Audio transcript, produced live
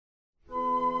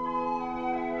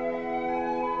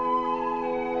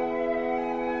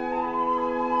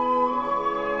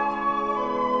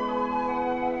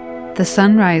The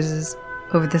sun rises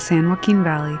over the San Joaquin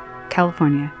Valley,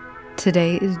 California.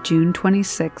 Today is June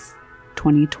 26,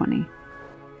 2020.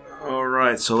 All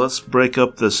right, so let's break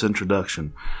up this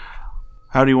introduction.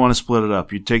 How do you want to split it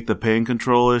up? You take the pain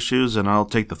control issues and I'll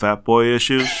take the fat boy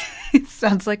issues?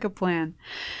 Sounds like a plan.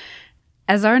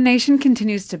 As our nation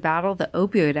continues to battle the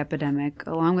opioid epidemic,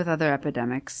 along with other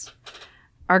epidemics,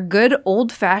 our good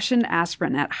old-fashioned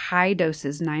aspirin at high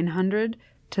doses, 900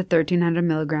 to 1,300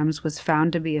 milligrams, was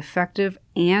found to be effective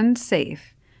and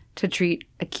safe to treat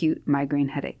acute migraine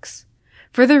headaches.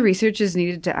 Further research is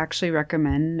needed to actually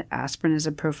recommend aspirin as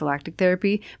a prophylactic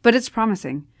therapy, but it's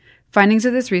promising. Findings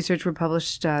of this research were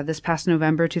published this past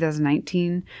November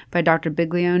 2019 by Dr.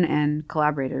 Biglione and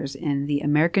collaborators in the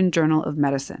American Journal of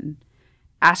Medicine.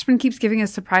 Aspirin keeps giving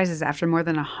us surprises after more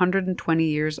than 120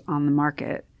 years on the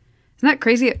market. Isn't that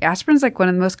crazy? Aspirin's like one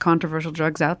of the most controversial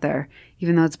drugs out there,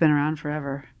 even though it's been around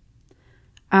forever.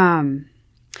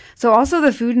 So also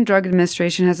the Food and Drug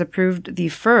Administration has approved the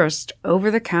first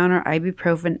over-the-counter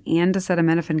ibuprofen and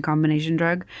acetaminophen combination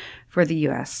drug for the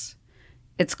U.S.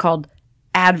 It's called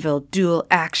Advil Dual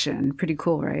Action, pretty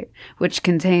cool, right? Which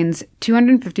contains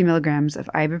 250 milligrams of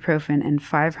ibuprofen and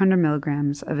 500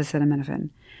 milligrams of acetaminophen.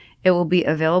 It will be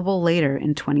available later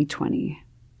in 2020.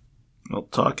 Well,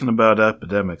 talking about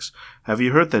epidemics, have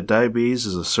you heard that diabetes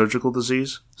is a surgical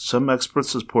disease? Some experts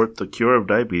support the cure of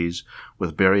diabetes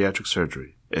with bariatric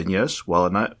surgery. And yes, while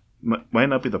it might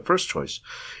not be the first choice,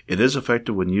 it is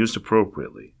effective when used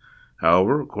appropriately.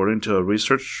 However, according to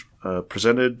research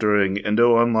presented during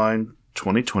Indo Online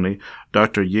 2020,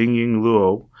 Dr. Ying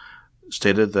Luo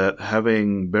stated that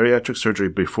having bariatric surgery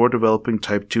before developing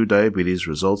type 2 diabetes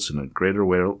results in a greater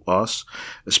weight loss,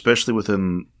 especially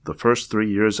within the first 3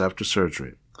 years after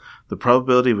surgery. The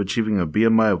probability of achieving a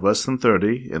BMI of less than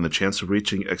 30 and the chance of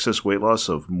reaching excess weight loss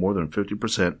of more than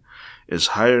 50% is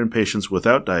higher in patients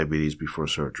without diabetes before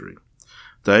surgery.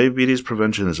 Diabetes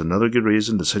prevention is another good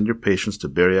reason to send your patients to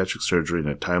bariatric surgery in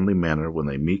a timely manner when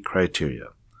they meet criteria.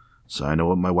 So I know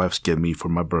what my wife's giving me for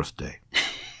my birthday.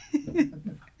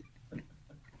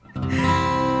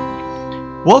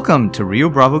 Welcome to Rio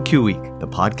Bravo Q Week, the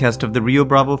podcast of the Rio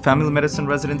Bravo Family Medicine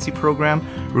Residency Program,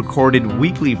 recorded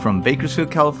weekly from Bakersfield,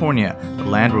 California, the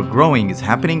land where growing is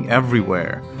happening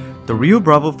everywhere. The Rio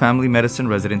Bravo Family Medicine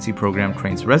Residency Program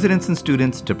trains residents and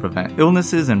students to prevent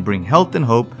illnesses and bring health and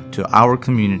hope to our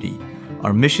community.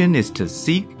 Our mission is to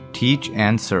seek, teach,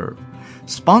 and serve.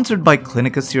 Sponsored by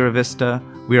Clinica Sierra Vista,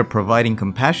 we are providing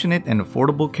compassionate and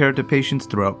affordable care to patients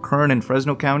throughout Kern and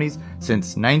Fresno counties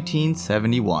since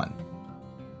 1971.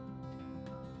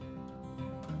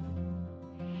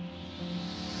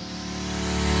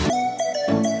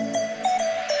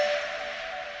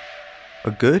 A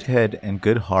good head and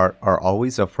good heart are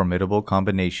always a formidable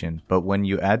combination, but when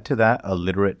you add to that a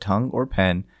literate tongue or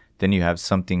pen, then you have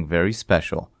something very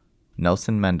special.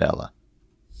 Nelson Mandela.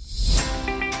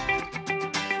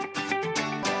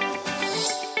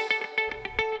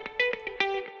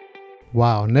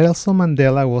 Wow, Nelson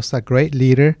Mandela was a great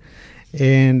leader,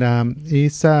 and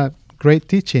it's a great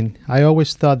teaching. I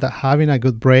always thought that having a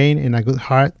good brain and a good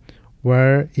heart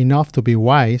were enough to be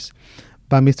wise,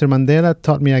 but Mr. Mandela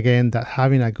taught me again that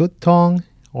having a good tongue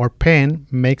or pen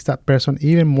makes that person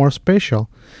even more special,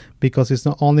 because it's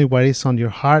not only what is on your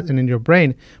heart and in your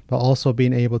brain, but also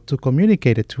being able to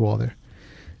communicate it to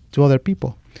other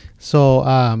people. So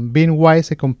being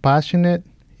wise and compassionate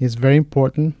is very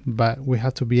important, but we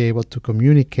have to be able to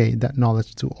communicate that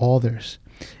knowledge to others.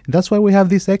 And that's why we have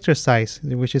this exercise,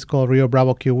 which is called Rio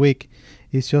Bravo Q Week.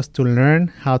 It's just to learn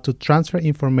how to transfer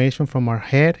information from our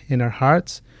head and our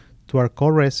hearts to our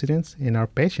co-residents and our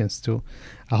patients too.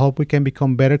 I hope we can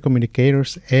become better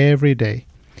communicators every day,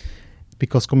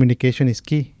 because communication is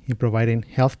key in providing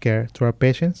healthcare to our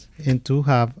patients and to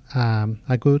have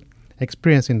a good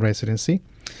experience in residency.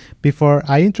 Before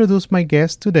I introduce my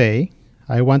guest today,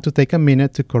 I want to take a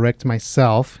minute to correct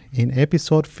myself. In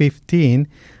episode 15,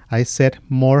 I said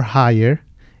more higher,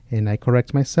 and I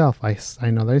correct myself. I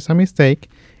know there is a mistake.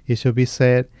 It should be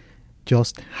said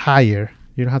just higher.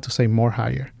 You don't have to say more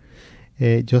higher.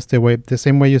 Just the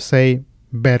same way you say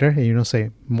better, and you don't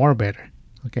say more better.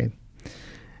 Okay.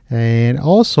 And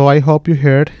also, I hope you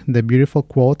heard the beautiful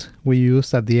quote we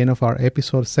used at the end of our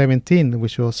episode 17,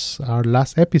 which was our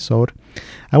last episode.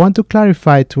 I want to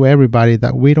clarify to everybody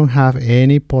that we don't have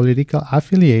any political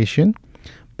affiliation,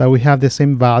 but we have the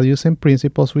same values and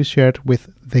principles we shared with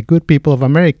the good people of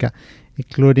America,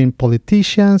 including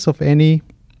politicians of any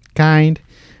kind,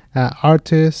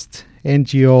 artists,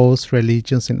 NGOs,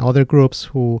 religions, and other groups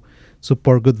who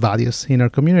support good values in our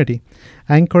community.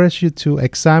 I encourage you to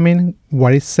examine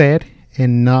what is said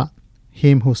and not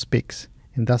him who speaks.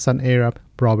 and that's an Arab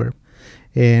proverb.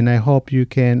 And I hope you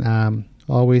can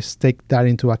always take that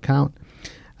into account,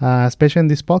 especially in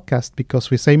this podcast,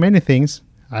 because we say many things.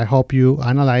 I hope you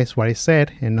analyze what I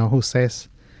said and know who says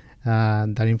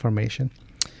that information.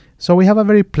 So we have a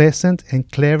very pleasant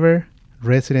and clever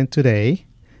resident today.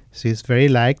 She's very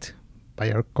liked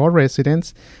by our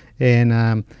co-residents, and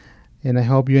I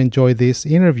hope you enjoy this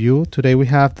interview. Today we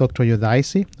have Dr.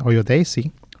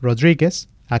 Yodaisy Rodriguez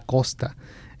Acosta.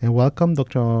 And welcome,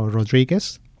 Dr.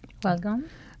 Rodriguez. Welcome.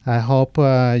 I hope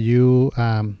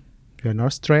you're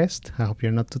not stressed. I hope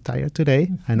you're not too tired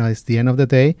today. I know it's the end of the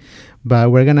day,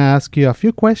 but we're going to ask you a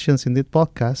few questions in this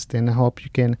podcast, and I hope you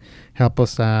can help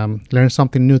us learn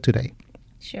something new today.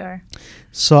 Sure.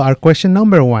 So our question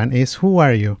number 1 is, who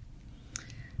are you?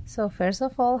 So first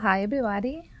of all, hi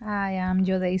everybody. I am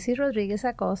Yodaisy Rodriguez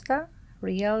Acosta.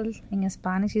 Real in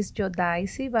Spanish is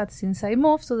Yodaisy, but since I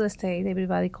moved to the state,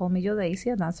 everybody call me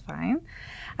Yodaisy, and that's fine.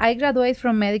 I graduated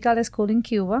from medical school in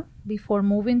Cuba. Before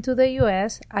moving to the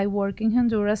U.S., I worked in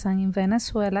Honduras and in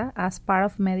Venezuela as part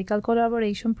of medical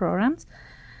collaboration programs.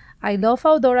 I love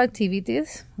outdoor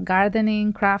activities,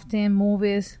 gardening, crafting,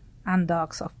 movies, and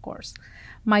dogs, of course.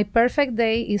 My perfect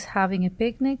day is having a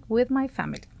picnic with my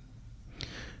family.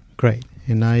 Great.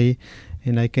 And I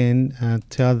can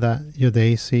tell that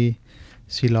Yodaisy,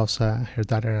 she loves her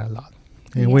daughter a lot.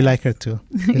 And we like her too.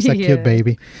 It's a cute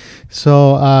baby.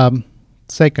 So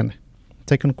second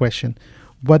question.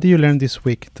 What do you learn this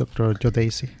week, Dr.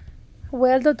 Yodaisy?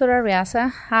 Well, Dr.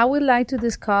 Arriaza, I would like to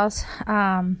discuss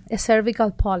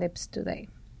cervical polyps today.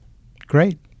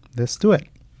 Great. Let's do it.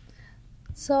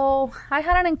 So I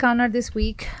had an encounter this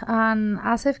week, and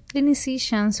as a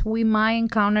clinicians, we might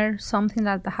encounter something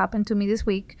that happened to me this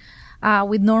week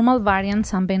with normal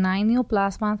variants and benign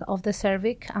neoplasm of the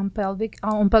cervix and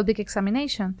pelvic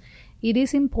examination. It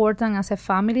is important as a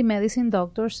family medicine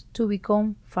doctors to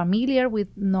become familiar with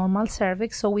normal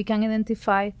cervix so we can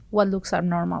identify what looks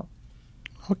abnormal.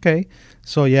 Okay.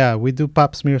 So yeah, we do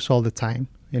pap smears all the time,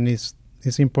 and it's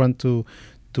important to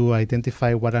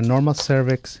identify what a normal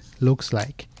cervix looks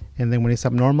like. And then when it's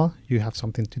abnormal, you have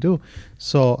something to do.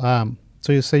 So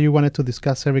so you say you wanted to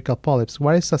discuss cervical polyps.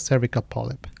 What is a cervical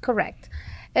polyp? Correct.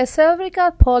 A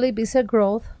cervical polyp is a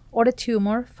growth or a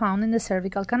tumor found in the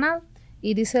cervical canal.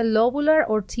 It is a lobular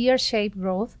or tear-shaped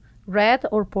growth, red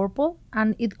or purple,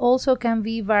 and it also can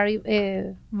be very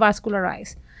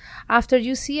vascularized. After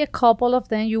you see a couple of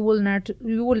them, you will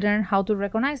learn how to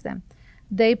recognize them.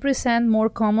 They present more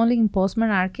commonly in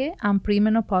postmenarche and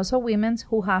premenopausal women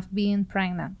who have been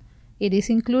pregnant. It is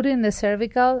included in the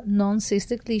cervical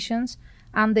non-cystic lesions,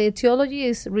 and the etiology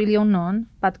is really unknown,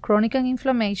 but chronic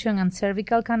inflammation and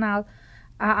cervical canal,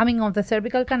 of the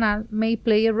cervical canal may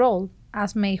play a role,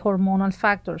 as may hormonal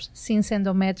factors, since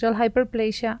endometrial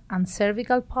hyperplasia and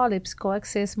cervical polyps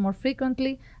coexist more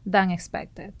frequently than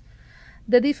expected.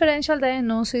 The differential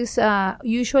diagnosis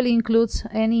usually includes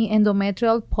any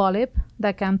endometrial polyp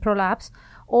that can prolapse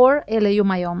or a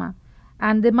leiomyoma,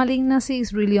 and the malignancy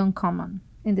is really uncommon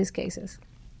in these cases.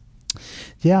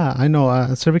 Yeah, I know.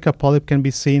 A cervical polyp can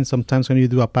be seen sometimes when you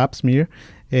do a pap smear,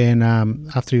 and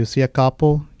after you see a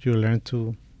couple, you learn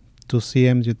to see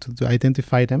them, to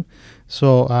identify them.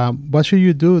 So what should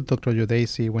you do, Dr.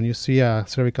 Yodaisy, when you see a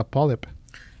cervical polyp?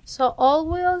 So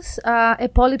always a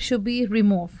polyp should be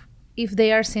removed if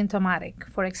they are symptomatic.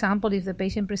 For example, if the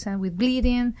patient presents with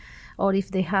bleeding or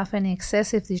if they have any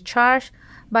excessive discharge.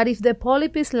 But if the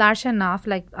polyp is large enough,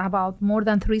 like about more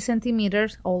than 3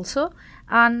 centimeters also,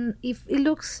 and if it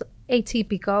looks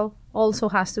atypical, also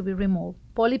has to be removed.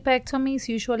 Polypectomy is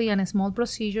usually a small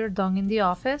procedure done in the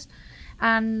office.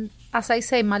 And as I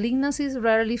say, malignancy is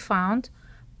rarely found,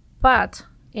 but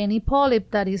any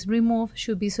polyp that is removed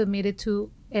should be submitted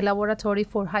to a laboratory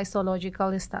for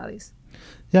histological studies.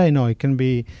 Yeah, I know. It can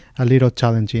be a little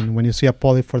challenging. When you see a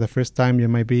polyp for the first time, you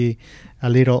might be a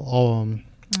little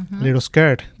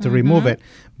scared to remove it.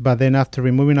 But then after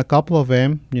removing a couple of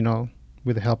them,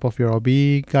 with the help of your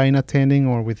OB-GYN attending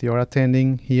or with your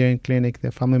attending here in clinic,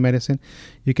 the family medicine,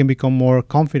 you can become more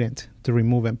confident to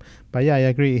remove them. But yeah, I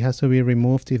agree. It has to be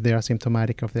removed if they are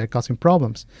symptomatic or if they're causing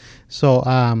problems. So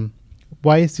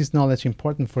why is this knowledge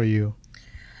important for you?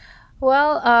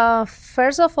 Well,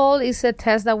 first of all, it's a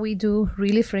test that we do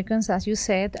really frequent, as you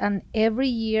said, and every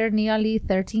year nearly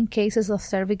 13 cases of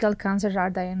cervical cancer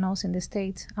are diagnosed in the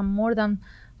States and more than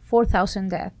 4,000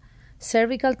 deaths.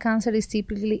 Cervical cancer is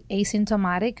typically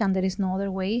asymptomatic and there is no other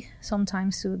way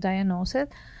sometimes to diagnose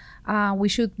it. We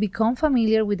should become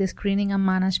familiar with the screening and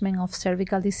management of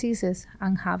cervical diseases,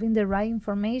 and having the right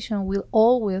information will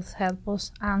always help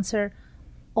us answer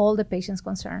all the patient's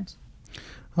concerns.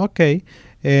 Okay.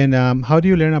 And how do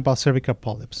you learn about cervical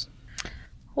polyps?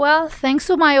 Well, thanks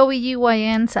to my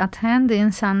OBGYN's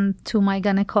attendance and to my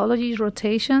gynecology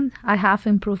rotation, I have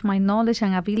improved my knowledge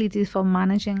and abilities for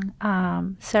managing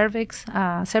cervix,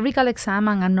 cervical exam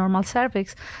and a normal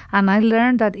cervix. And I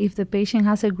learned that if the patient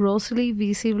has a grossly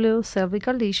visible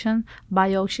cervical lesion,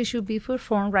 biopsy should be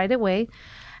performed right away.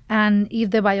 And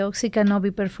if the biopsy cannot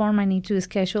be performed, I need to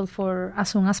schedule for as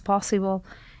soon as possible.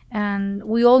 And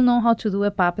we all know how to do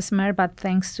a pap smear, but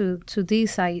thanks to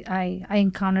this, I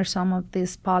encountered some of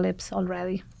these polyps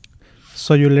already.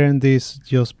 So you learned this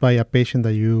just by a patient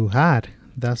that you had.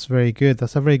 That's very good.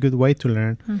 That's a very good way to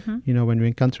learn. Mm-hmm. You know, when you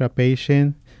encounter a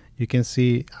patient, you can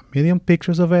see a million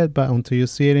pictures of it, but until you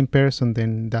see it in person,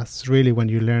 then that's really when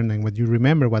you learn and when you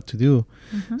remember what to do.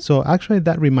 Mm-hmm. So actually,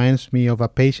 that reminds me of a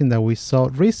patient that we saw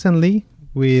recently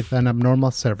with an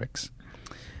abnormal cervix.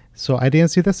 So I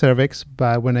didn't see the cervix,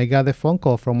 but when I got the phone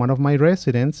call from one of my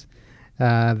residents,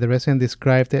 the resident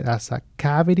described it as a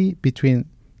cavity between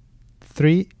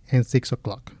 3 and 6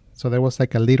 o'clock. So there was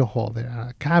like a little hole there,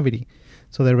 a cavity.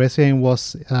 So the resident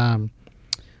was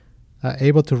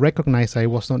able to recognize that it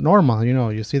was not normal. You know,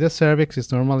 you see the cervix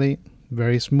is normally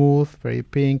very smooth, very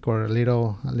pink or a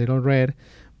little red,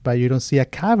 but you don't see a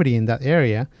cavity in that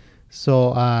area.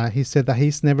 So he said that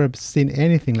he's never seen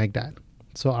anything like that.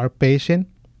 So our patient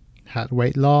had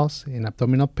weight loss and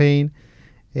abdominal pain,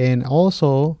 and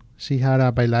also she had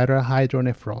a bilateral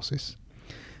hydronephrosis.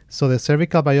 So the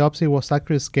cervical biopsy was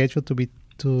actually scheduled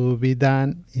to be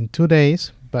done in 2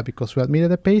 days, but because we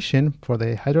admitted the patient for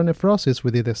the hydronephrosis,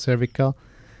 we did the cervical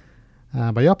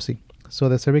biopsy. So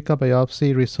the cervical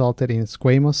biopsy resulted in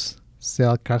squamous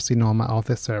cell carcinoma of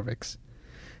the cervix.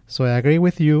 So I agree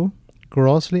with you,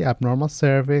 grossly abnormal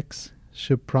cervix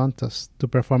should prompt us to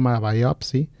perform a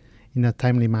biopsy in a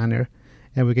timely manner,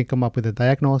 and we can come up with a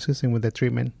diagnosis and with the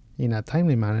treatment in a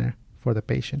timely manner for the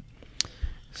patient.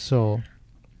 So,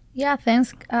 yeah,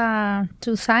 thanks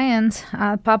to science,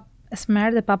 pap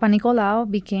smear, the Papa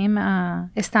Nicolau, became a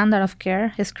standard of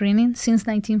care screening since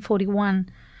 1941,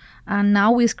 and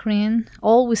now we screen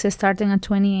always starting at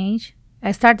 20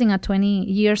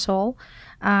 years old.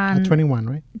 And at 21,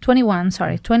 right?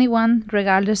 21,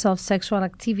 regardless of sexual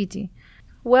activity.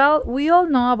 Well, we all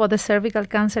know about the cervical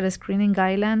cancer screening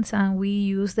guidelines, and we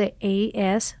use the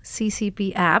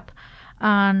ASCCP app.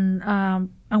 And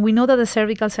we know that the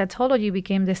cervical cytology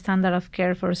became the standard of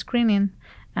care for screening.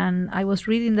 And I was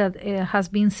reading that it has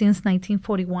been since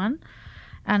 1941.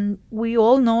 And we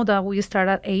all know that we start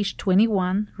at age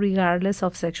 21, regardless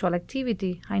of sexual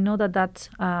activity. I know that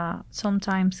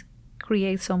sometimes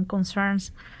creates some concerns,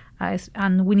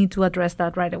 and we need to address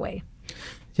that right away.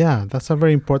 Yeah, that's a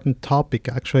very important topic.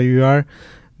 Actually, you are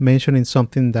mentioning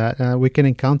something that we can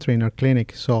encounter in our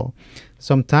clinic. So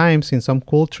sometimes in some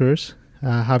cultures,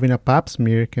 having a pap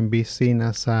smear can be seen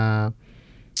as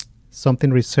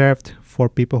something reserved for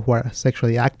people who are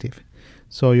sexually active.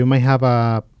 So you might have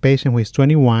a patient who is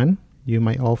 21. You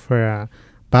might offer a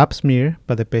pap smear,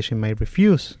 but the patient might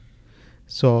refuse.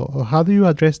 So how do you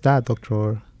address that,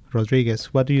 Dr.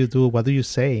 Rodriguez? What do you do? What do you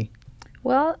say?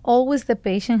 Well, always the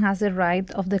patient has the right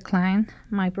of decline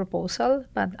my proposal,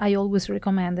 but I always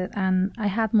recommend it. And I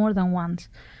had more than once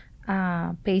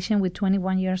a patient with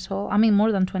 21 years old,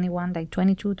 more than 21, like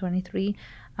 22, 23,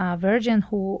 virgin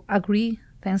who agree,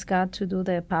 thanks God, to do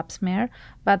the pap smear.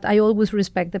 But I always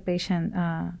respect the patient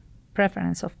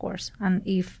preference, of course. And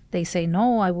if they say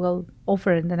no, I will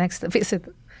offer in the next visit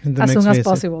as soon as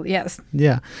possible. Yes.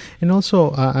 Yeah. And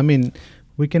also,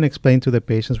 we can explain to the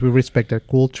patients, we respect their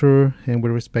culture and we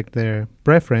respect their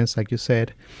preference, like you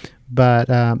said, but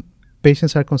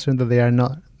patients are concerned that they're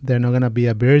not going to be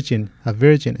a virgin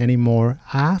anymore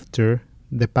after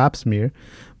the pap smear.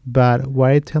 But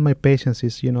what I tell my patients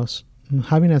is,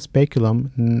 having a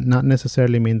speculum not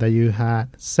necessarily mean that you had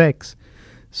sex.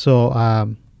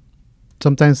 So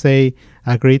sometimes they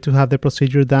agree to have the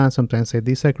procedure done, sometimes they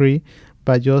disagree,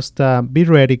 but just be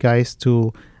ready, guys,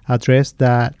 to address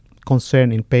that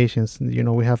concern in patients.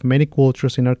 We have many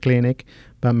cultures in our clinic,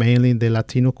 but mainly the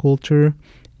Latino culture.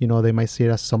 They might see it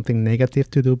as something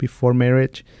negative to do before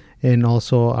marriage, and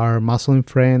also our Muslim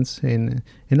friends and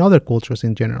other cultures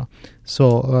in general.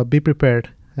 So be prepared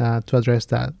to address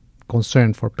that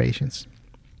concern for patients.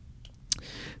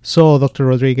 So, Dr.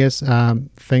 Rodriguez,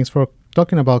 thanks for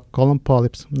talking about colon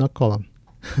polyps, not colon,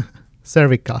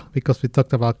 cervical, because we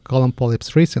talked about colon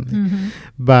polyps recently,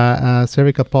 but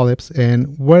cervical polyps.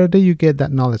 And where do you get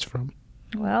that knowledge from?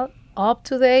 Well,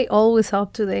 always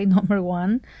up to date, number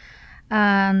one.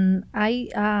 And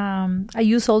I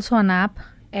use also an app,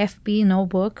 FB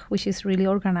Notebook, which is really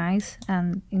organized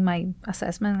and in my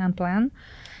assessment and plan.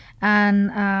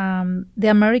 And the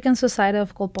American Society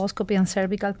of Colposcopy and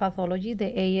Cervical Pathology,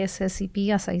 the ASCP,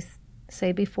 as I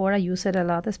say before, I use it a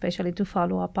lot, especially to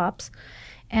follow up POPs.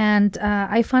 And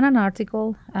I found an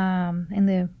article in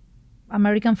the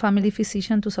American Family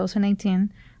Physician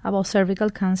 2018 about cervical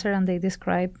cancer, and they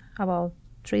describe about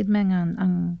treatment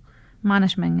and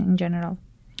management in general.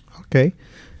 Okay.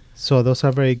 So those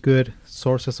are very good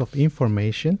sources of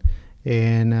information.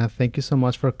 And thank you so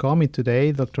much for coming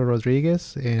today, Dr.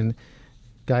 Rodriguez. And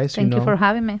guys, Thank you for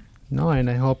having me. No, and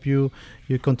I hope you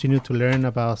continue to learn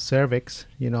about cervix.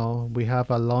 We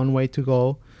have a long way to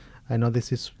go. I know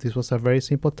this was a very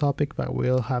simple topic, but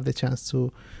we'll have the chance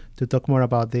to talk more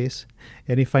about this.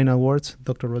 Any final words,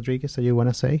 Dr. Rodriguez, that you want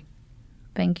to say?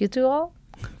 Thank you to all.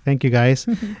 Thank you, guys.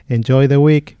 Enjoy the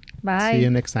week. Bye. See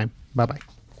you next time. Bye-bye.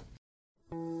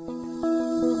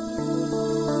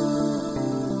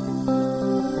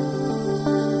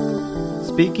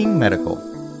 Speaking Medical.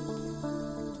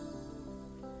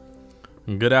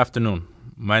 Good afternoon.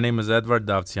 My name is Edvard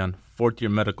Davtsian, fourth-year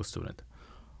medical student.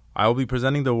 I will be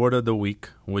presenting the word of the week,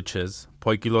 which is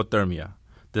poikilothermia.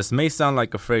 This may sound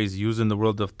like a phrase used in the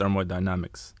world of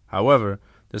thermodynamics. However,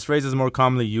 this phrase is more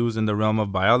commonly used in the realm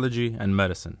of biology and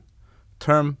medicine.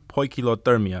 Term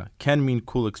poikilothermia can mean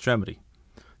cool extremity.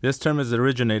 This term is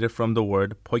originated from the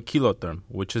word poikilotherm,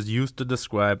 which is used to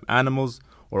describe animals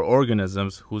or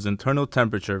organisms whose internal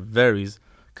temperature varies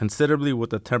considerably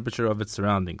with the temperature of its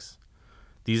surroundings.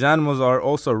 These animals are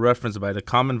also referenced by the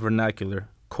common vernacular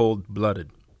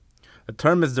cold-blooded. The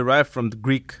term is derived from the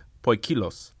Greek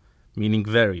poikilos, meaning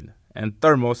varied, and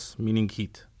thermos, meaning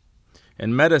heat.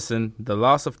 In medicine, the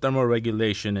loss of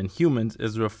thermoregulation in humans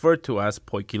is referred to as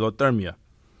poikilothermia.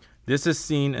 This is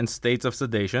seen in states of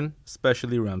sedation,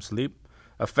 especially REM sleep,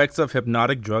 effects of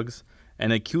hypnotic drugs,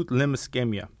 and acute limb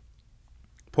ischemia.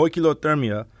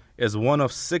 Poikilothermia is one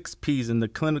of 6 P's in the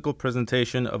clinical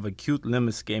presentation of acute limb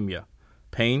ischemia: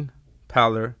 pain,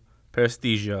 pallor,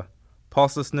 paresthesia,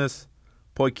 pulselessness,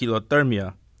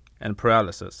 poikilothermia, and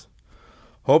paralysis.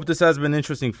 Hope this has been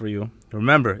interesting for you.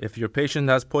 Remember, if your patient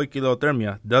has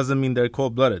poikilothermia, doesn't mean they're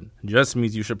cold-blooded. Just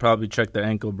means you should probably check their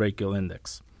ankle brachial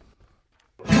index.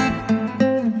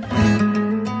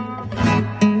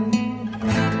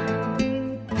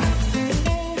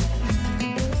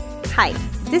 Hi,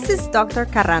 this is Dr.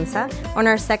 Carranza on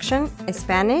our section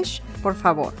Spanish, por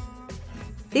favor.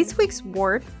 This week's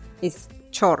word is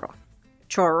chorro.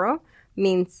 Chorro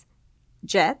means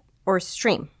jet or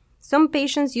stream. Some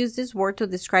patients use this word to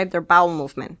describe their bowel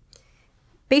movement.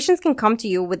 Patients can come to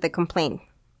you with the complaint,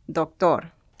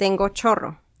 Doctor, tengo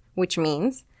chorro, which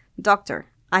means, Doctor,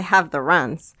 I have the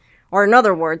runs, or in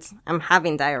other words, I'm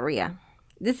having diarrhea.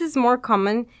 This is more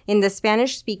common in the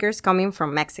Spanish speakers coming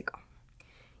from Mexico.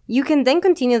 You can then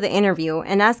continue the interview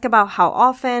and ask about how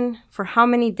often, for how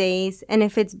many days, and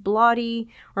if it's bloody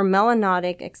or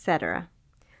melanotic, etc.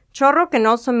 Chorro can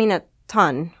also mean a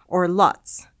ton or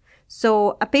lots.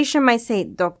 So a patient might say,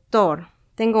 Doctor,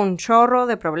 tengo un chorro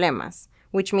de problemas,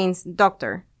 which means,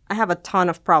 Doctor, I have a ton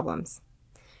of problems.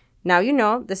 Now you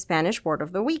know the Spanish word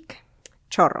of the week,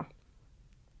 chorro.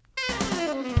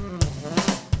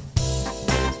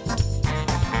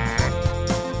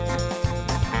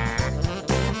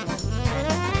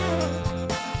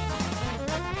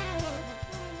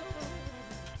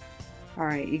 All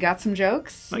right, you got some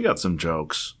jokes? I got some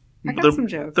jokes. I got some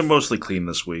jokes. They're mostly clean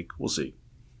this week. We'll see.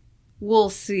 We'll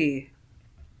see.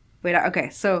 Wait, okay,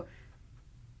 so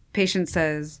patient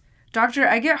says, Doctor,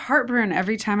 I get heartburn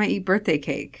every time I eat birthday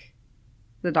cake.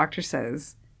 The doctor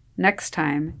says, next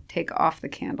time, take off the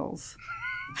candles.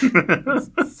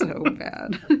 So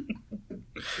bad.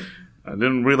 I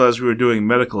didn't realize we were doing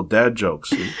medical dad jokes.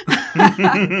 This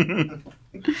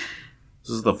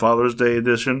is the Father's Day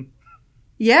edition?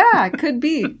 Yeah, it could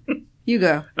be. You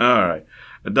go. All right.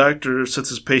 A doctor sits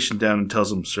his patient down and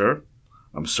tells him, Sir,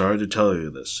 I'm sorry to tell you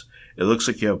this. It looks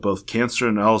like you have both cancer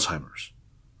and Alzheimer's.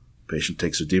 The patient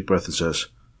takes a deep breath and says,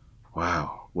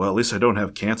 Wow, well, at least I don't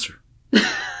have cancer.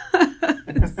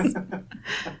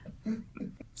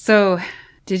 So,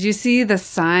 did you see the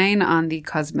sign on the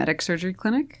cosmetic surgery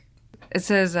clinic? It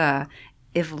says,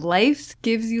 if life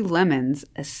gives you lemons,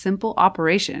 a simple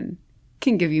operation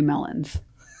can give you melons.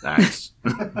 Nice.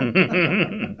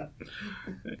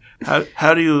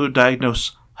 How do you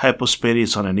diagnose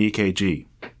hypospadias on an EKG?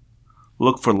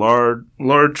 Look for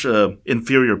large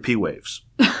inferior P waves.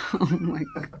 Oh my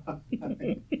God.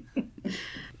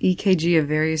 EKG of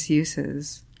various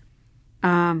uses.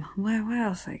 What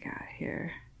else I got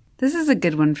here? This is a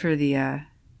good one for the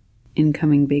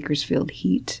incoming Bakersfield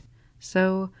heat.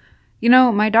 So,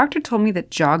 my doctor told me that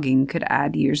jogging could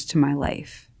add years to my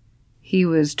life. He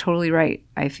was totally right.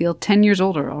 I feel 10 years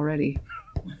older already.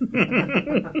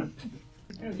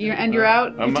 You're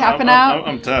out? You're tapping out?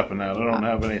 I'm tapping out. I don't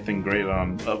have anything great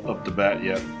on up to bat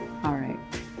yet. All right.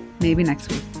 Maybe next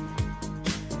week.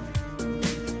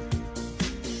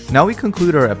 Now we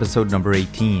conclude our episode number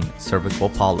 18, cervical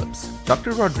polyps.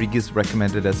 Dr. Rodriguez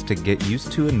recommended us to get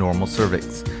used to a normal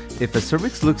cervix. If a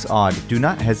cervix looks odd, do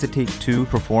not hesitate to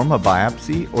perform a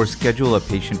biopsy or schedule a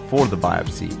patient for the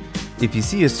biopsy. If you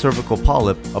see a cervical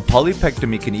polyp, a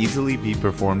polypectomy can easily be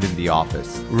performed in the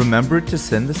office. Remember to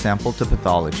send the sample to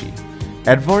pathology.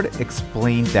 Edvard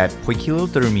explained that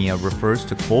poikilothermia refers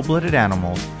to cold-blooded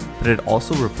animals, but it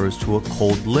also refers to a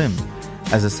cold limb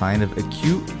as a sign of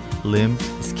acute limb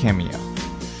ischemia.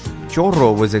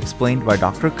 Chorro was explained by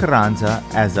Dr. Carranza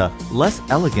as a less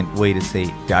elegant way to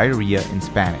say diarrhea in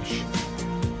Spanish.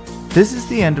 This is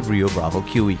the end of Rio Bravo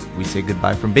Q Week. We say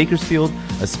goodbye from Bakersfield,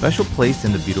 a special place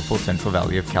in the beautiful Central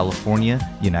Valley of California,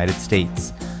 United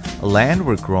States. A land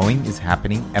where growing is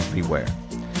happening everywhere.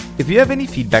 If you have any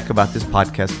feedback about this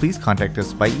podcast, please contact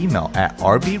us by email at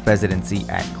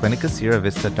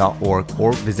rbresidency@clinicasierravista.org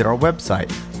or visit our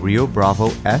website,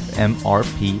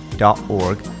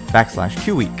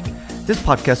 riobravofmrp.org/QWeek. This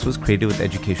podcast was created with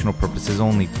educational purposes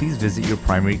only. Please visit your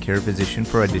primary care physician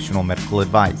for additional medical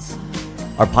advice.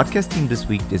 Our podcast team this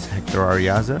week is Hector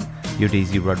Ariaza,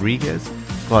 Yodaisy Rodriguez,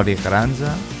 Claudia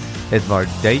Carranza, Edvard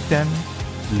Dayton,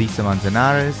 Lisa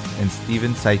Manzanares, and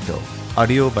Steven Saito.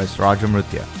 Audio by Suraj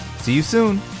Amrutia. See you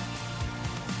soon!